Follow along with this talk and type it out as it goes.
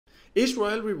Is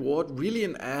Royale Reward really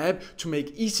an app to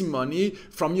make easy money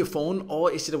from your phone,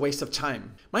 or is it a waste of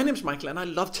time? My name is Michael and I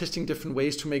love testing different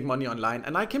ways to make money online,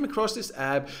 and I came across this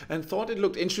app and thought it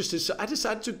looked interesting, so I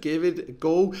decided to give it a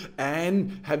go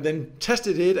and have then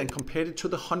tested it and compared it to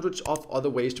the hundreds of other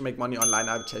ways to make money online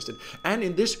I've tested. And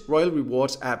in this Royale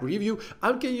Rewards app review,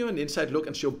 I'll give you an inside look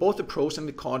and show both the pros and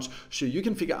the cons so you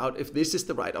can figure out if this is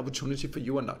the right opportunity for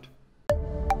you or not.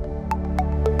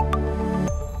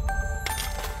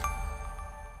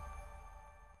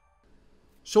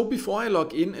 So before I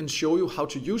log in and show you how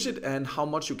to use it and how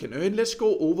much you can earn, let's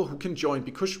go over who can join,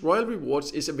 because Royale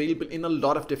Rewards is available in a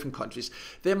lot of different countries.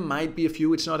 There might be a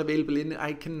few it's not available in.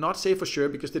 I cannot say for sure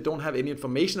because they don't have any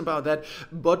information about that,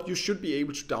 but you should be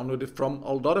able to download it from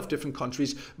a lot of different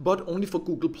countries, but only for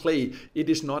Google Play. It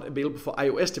is not available for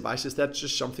iOS devices. That's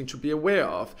just something to be aware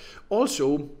of.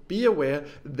 Also, be aware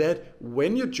that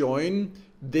when you join,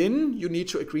 then you need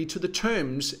to agree to the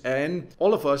terms, and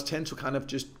all of us tend to kind of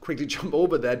just quickly jump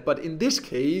over that. But in this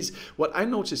case, what I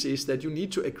notice is that you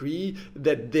need to agree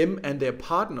that them and their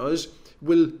partners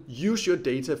will use your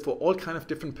data for all kind of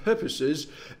different purposes,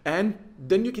 and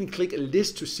then you can click a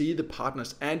list to see the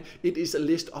partners, and it is a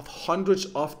list of hundreds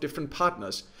of different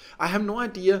partners. I have no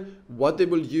idea what they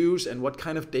will use and what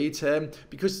kind of data,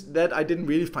 because that I didn't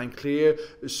really find clear.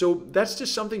 So that's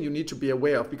just something you need to be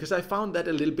aware of, because I found that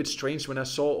a little bit strange when I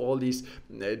saw all these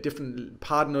different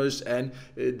partners and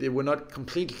they were not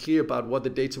completely clear about what the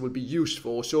data will be used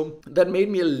for. So that made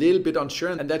me a little bit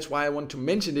unsure, and that's why I want to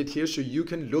mention it here so you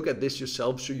can look at this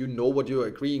yourself, so you know what you're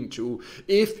agreeing to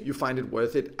if you find it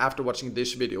worth it after watching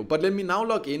this video. But let me now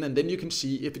log in, and then you can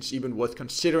see if it's even worth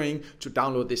considering to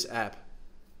download this app.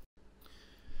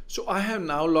 So I have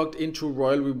now logged into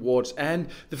Royale Rewards, and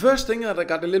the first thing that I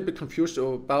got a little bit confused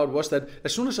about was that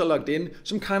as soon as I logged in,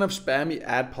 some kind of spammy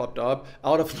ad popped up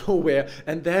out of nowhere,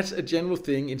 and that's a general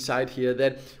thing inside here,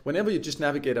 that whenever you just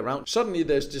navigate around, suddenly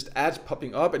there's just ads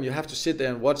popping up and you have to sit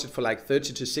there and watch it for like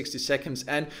 30 to 60 seconds,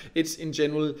 and it's in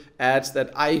general ads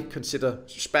that I consider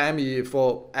spammy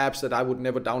for apps that I would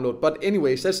never download. But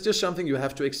anyways, that's just something you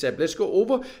have to accept. Let's go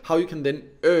over how you can then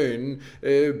earn,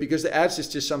 because the ads is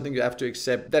just something you have to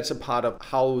accept. That's a part of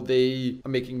how they are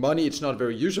making money. It's not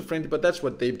very user friendly, but that's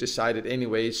what they've decided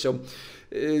anyway. So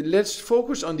let's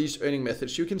focus on these earning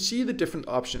methods. You can see the different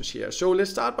options here. So let's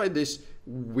start by this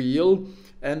wheel,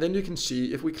 and then you can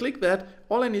see if we click that,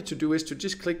 all I need to do is to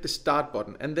just click the start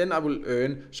button, and then I will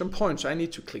earn some points. So I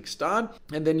need to click start,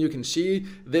 and then you can see,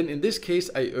 then in this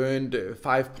case I earned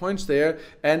 5 points there.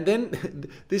 And then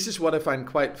this is what I find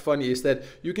quite funny, is that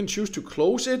you can choose to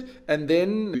close it and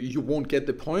then you won't get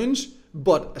the points,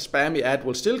 but a spammy ad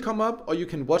will still come up, or you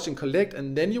can watch and collect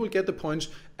and then you will get the points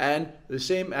and the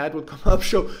same ad will come up.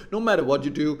 So no matter what you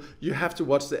do, you have to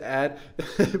watch the ad.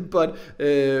 But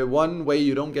one way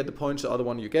you don't get the points, the other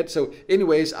one you get. So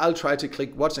anyways, I'll try to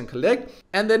click watch and collect,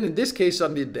 and then in this case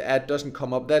suddenly the ad doesn't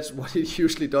come up. That's what it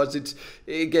usually does. It's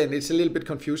again, it's a little bit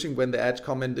confusing when the ads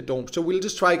come and they don't. So we'll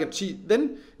just try again. See,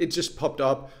 then it just popped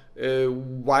up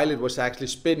while it was actually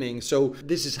spinning. So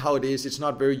this is how it is. It's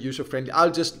not very user friendly. I'll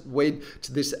just wait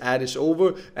till this ad is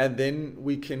over, and then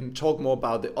we can talk more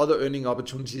about the other earning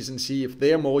opportunities and see if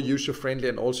they're more user friendly,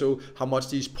 and also how much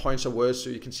these points are worth, so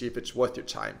you can see if it's worth your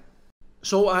time.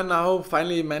 So I now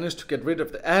finally managed to get rid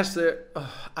of the ads there.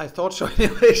 I thought so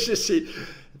anyways. You see,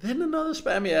 then another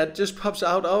spammy ad just pops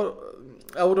out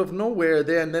of nowhere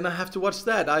there, and then I have to watch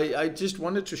that. I just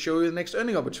wanted to show you the next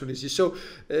earning opportunity. So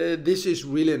this is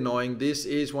really annoying. This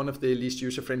is one of the least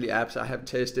user-friendly apps I have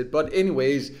tested. But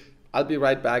anyways, I'll be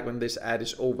right back when this ad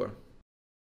is over.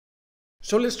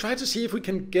 So let's try to see if we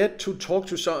can get to talk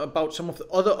to about some of the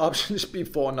other options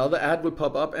before another ad will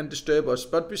pop up and disturb us.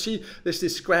 But we see there's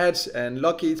this scratch and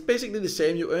lucky. It's basically the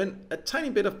same. You earn a tiny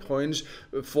bit of points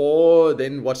for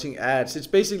then watching ads. It's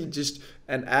basically just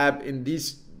an app in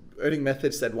these earning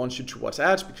methods that wants you to watch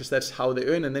ads, because that's how they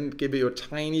earn, and then give you a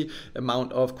tiny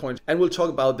amount of coins. And we'll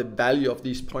talk about the value of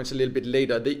these points a little bit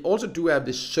later. They also do have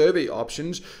the survey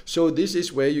options, so this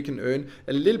is where you can earn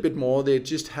a little bit more. They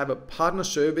just have a partner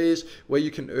surveys where you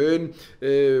can earn.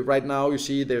 Right now you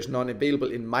see there's none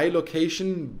available in my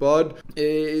location, but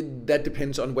that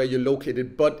depends on where you're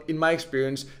located. But in my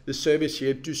experience, the surveys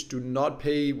here just do not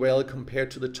pay well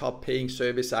compared to the top paying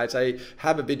survey sites. I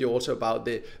have a video also about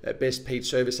the best paid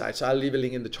survey sites. So I'll leave a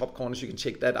link in the top corner so you can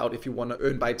check that out if you want to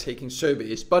earn by taking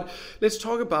surveys. But let's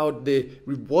talk about the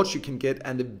rewards you can get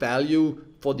and the value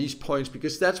for these points,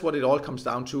 because that's what it all comes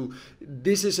down to.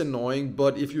 This is annoying,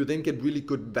 but if you then get really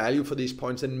good value for these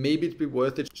points, then maybe it'd be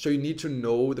worth it. So you need to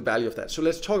know the value of that. So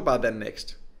let's talk about that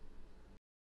next.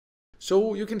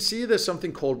 So you can see there's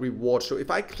something called rewards. So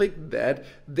if I click that,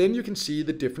 then you can see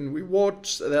the different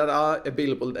rewards that are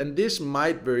available. And this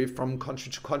might vary from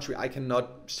country to country. I cannot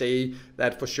say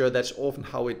that for sure. That's often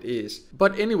how it is.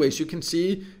 But anyways, you can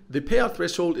see the payout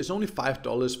threshold is only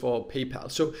 $5 for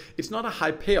PayPal. So it's not a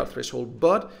high payout threshold,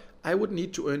 but I would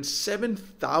need to earn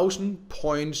 7,000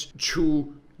 points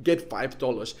to get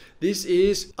 $5. This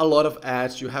is a lot of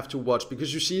ads you have to watch,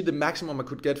 because you see the maximum I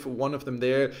could get for one of them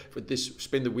there, for this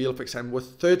spin the wheel for example, was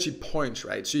 30 points,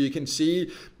 right? So you can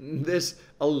see there's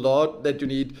a lot that you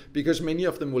need, because many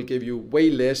of them will give you way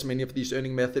less, many of these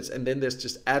earning methods, and then there's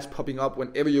just ads popping up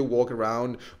whenever you walk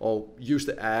around or use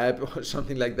the app or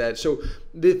something like that. So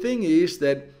the thing is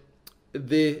that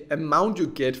the amount you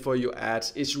get for your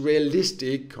ads is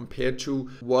realistic compared to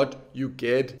what you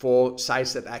get for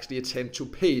sites that actually attempt to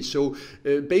pay. So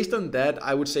based on that,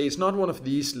 I would say it's not one of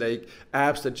these like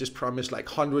apps that just promise like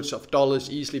hundreds of dollars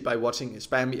easily by watching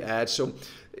spammy ads. So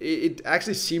it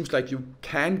actually seems like you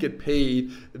can get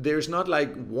paid. There's not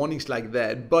like warnings like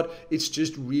that, but it's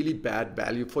just really bad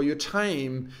value for your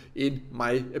time, in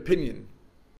my opinion.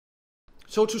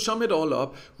 So to sum it all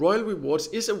up, Royale Rewards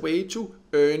is a way to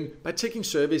earn by taking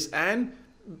service and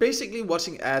basically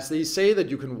watching ads. They say that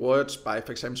you can watch by,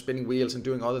 for example, spinning wheels and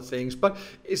doing other things, but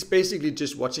it's basically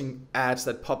just watching ads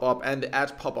that pop up, and the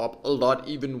ads pop up a lot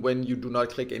even when you do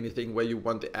not click anything where you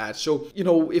want the ads. So, you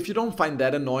know, if you don't find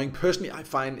that annoying, personally, I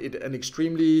find it an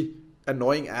extremely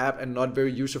annoying app and not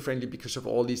very user-friendly because of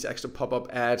all these extra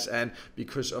pop-up ads and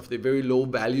because of the very low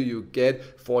value you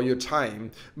get for your time.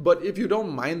 But if you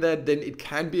don't mind that, then it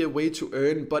can be a way to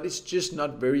earn, but it's just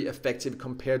not very effective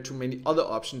compared to many other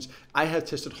options. I have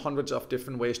tested hundreds of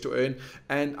different ways to earn,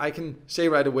 and I can say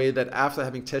right away that after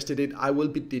having tested it, I will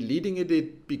be deleting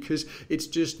it because it's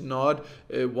just not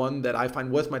one that I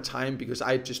find worth my time, because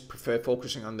I just prefer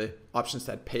focusing on the options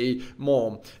that pay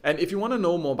more. And if you want to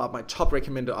know more about my top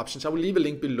recommended options, I will leave a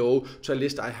link below to a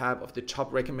list I have of the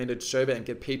top recommended survey and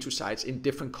get paid to sites in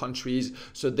different countries.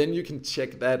 So then you can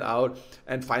check that out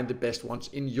and find the best ones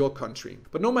in your country.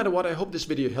 But no matter what, I hope this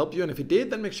video helped you. And if it did,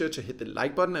 then make sure to hit the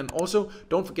like button. And also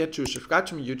don't forget to subscribe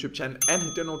to my YouTube channel and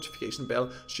hit the notification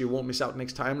bell so you won't miss out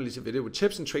next time I release a video with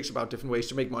tips and tricks about different ways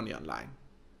to make money online.